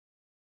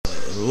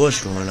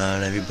What's going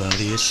on,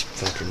 everybody? It's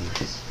fucking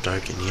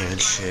dark in here and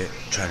shit.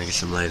 Trying to get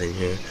some light in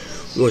here.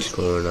 What's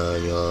going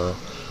on, y'all?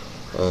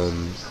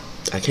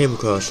 I came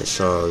across a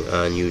song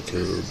on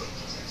YouTube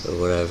or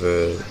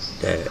whatever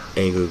that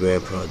Angry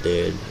Grandpa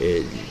did.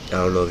 I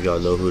don't know if y'all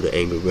know who the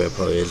Angry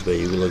Grandpa is, but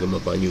you can look him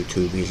up on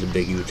YouTube. He's a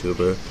big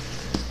YouTuber.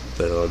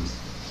 But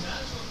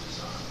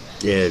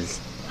yeah,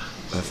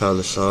 I found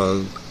a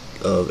song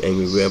of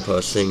Angry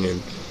Grandpa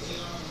singing.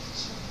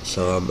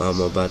 So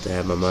I'm about to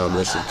have my mom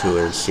listen to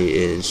it and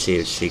see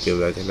if she can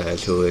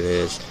recognize who it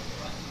is.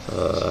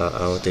 I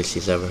don't think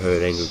she's ever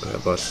heard Angry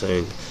Grandpa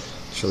sing.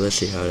 So let's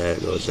see how that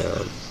goes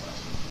down.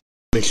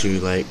 Make sure you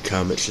like,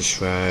 comment,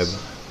 subscribe.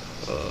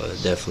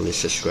 Definitely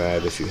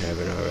subscribe if you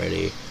haven't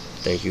already.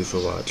 Thank you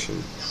for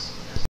watching.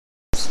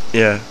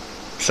 Yeah.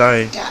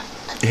 Sorry.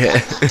 Yeah.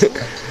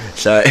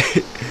 Sorry.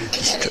 You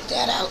can edit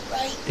that out,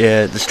 right?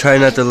 Yeah, just try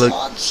not to look.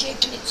 Dog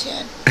shaking its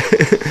head.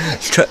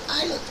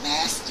 I look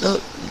nasty. No,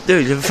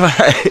 dude, you're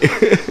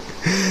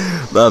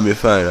fine. Mom, you're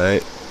fine,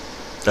 alright?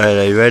 Alright,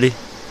 are you ready?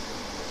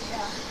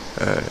 Yeah.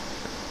 Alright.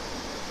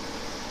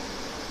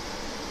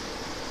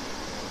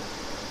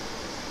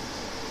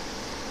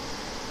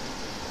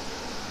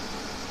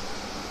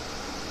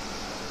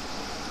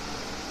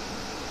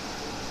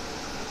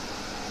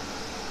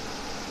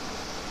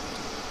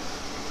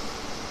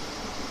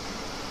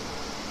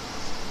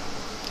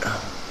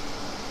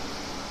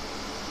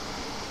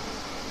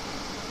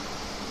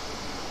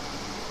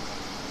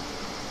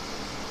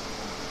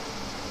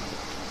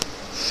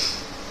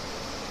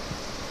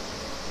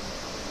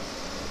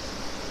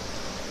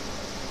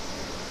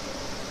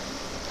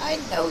 I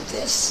know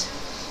this.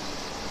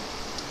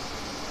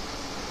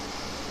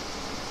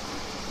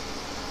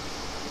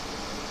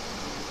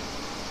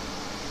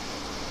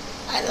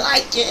 I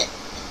like it.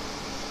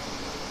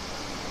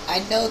 I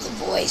know the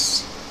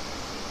voice.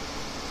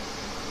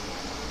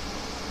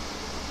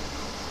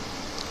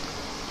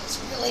 It's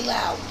really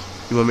loud.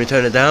 You want me to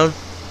turn it down?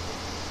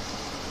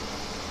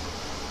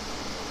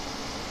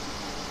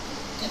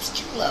 That's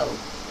too low.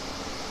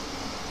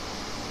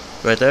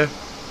 Right there?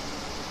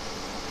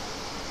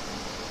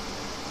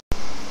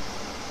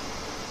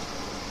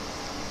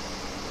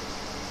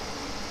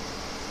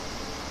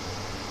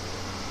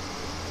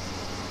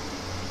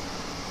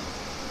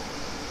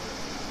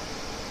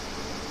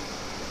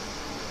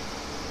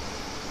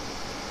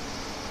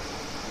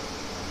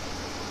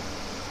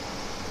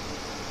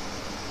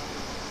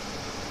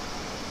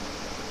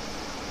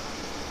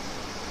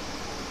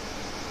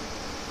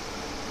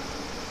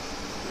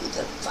 Who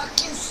the fuck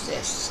is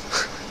this?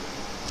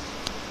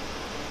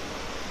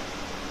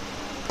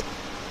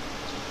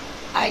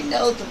 I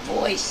know the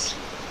voice.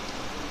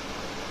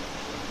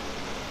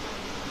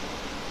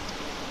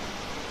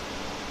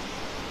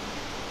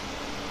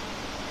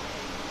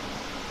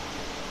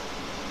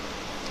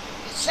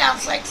 It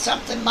sounds like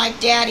something my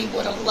daddy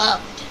would have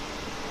loved.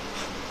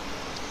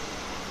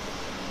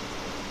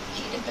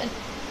 He'd have been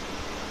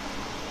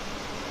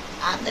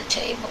on the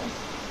table.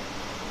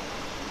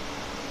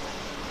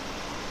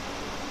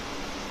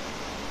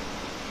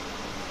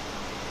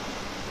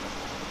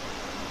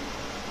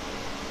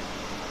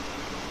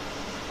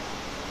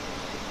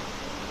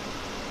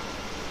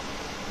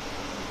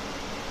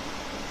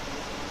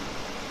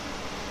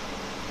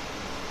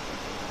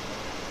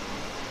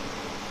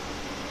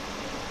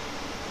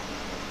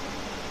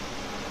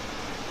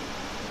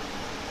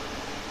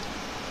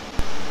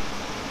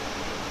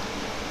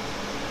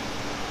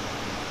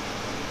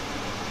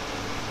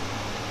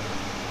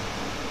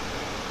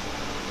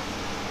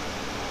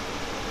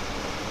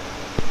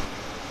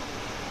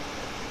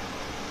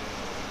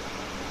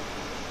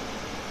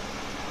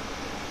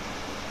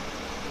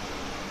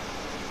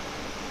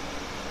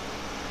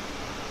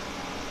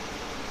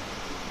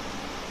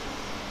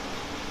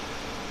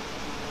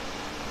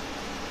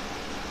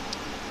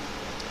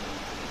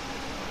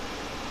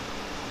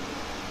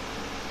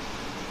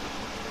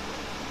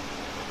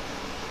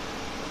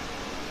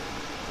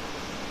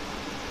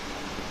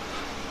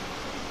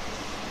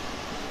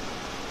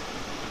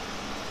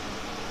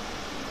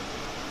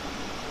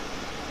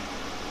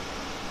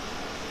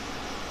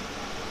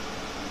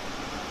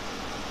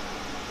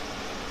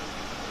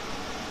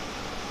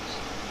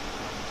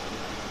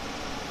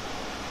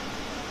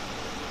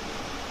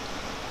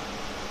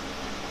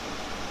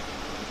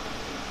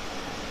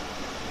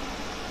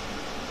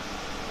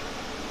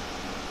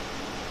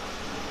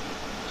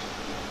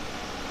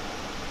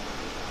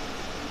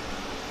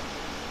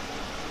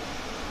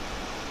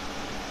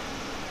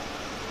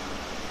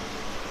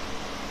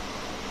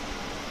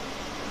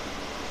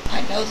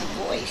 I know the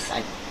voice.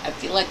 I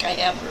feel like I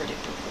have heard it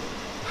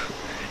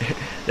before.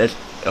 That's...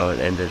 Oh, it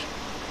ended.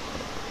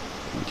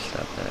 Let me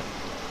stop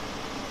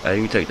that.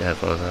 You can take the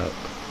headphones out.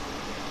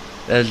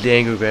 That was the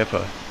Angry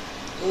Grandpa.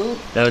 Who?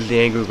 That was the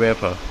Angry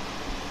Grandpa.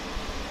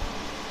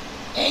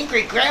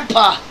 Angry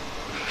Grandpa?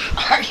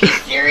 Are you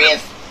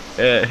serious?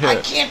 Yeah, I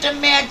can't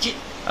imagine.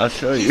 I'll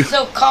show you. He's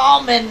so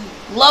calm and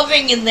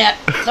loving in that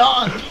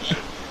song.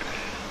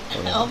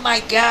 Oh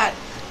my God.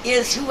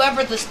 Is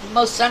whoever the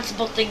most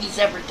sensible thing he's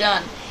ever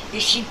done.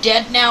 Is she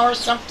dead now or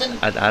something?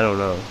 I don't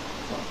know.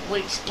 Will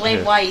explain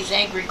Yeah. why he's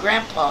angry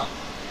grandpa.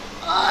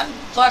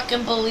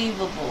 Unfucking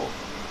believable.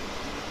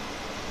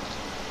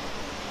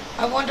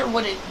 I wonder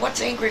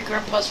what's angry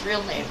grandpa's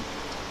real name?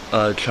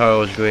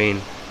 Charles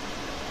Green.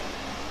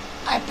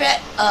 I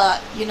bet,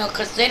 you know,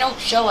 'cause they don't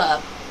show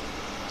up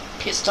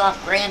pissed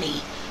off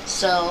granny,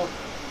 so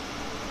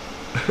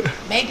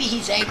maybe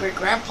he's angry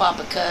grandpa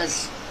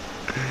because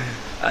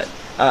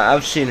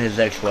I've seen his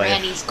ex-wife.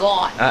 granny's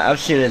gone. I've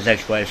seen his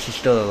ex-wife. She's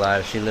still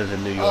alive. She lives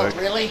in New York. Oh,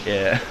 really?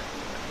 Yeah.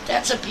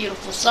 That's a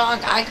beautiful song.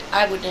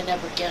 I would have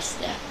never guessed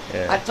that.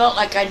 Yeah. I felt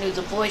like I knew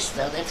the voice,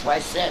 though. That's why I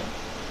said,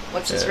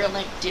 what's his Yeah. real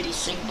name? Did he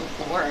sing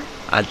before?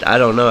 I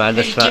don't know. I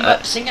Did just he give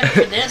up singing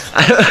for this?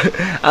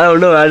 I don't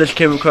know. I just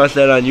came across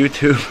that on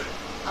YouTube.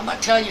 I'm going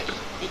to tell you,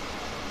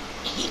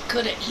 he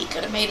could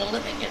have made a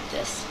living at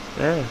this.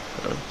 Yeah.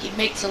 He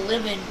makes a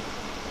living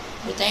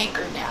with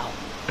anger now.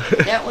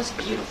 That was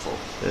beautiful.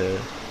 Yeah.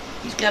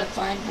 He's got a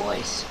fine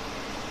voice.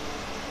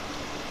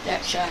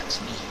 That shocks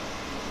me.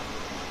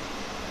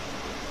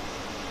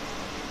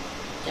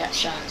 That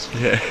shocks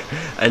me. Yeah.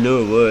 I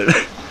knew it would.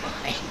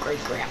 Angry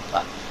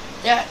grandpa.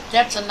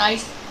 That's a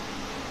nice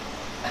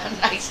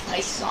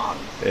song.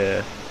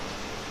 Yeah.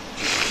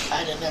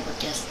 I'd have never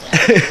guessed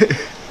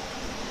that.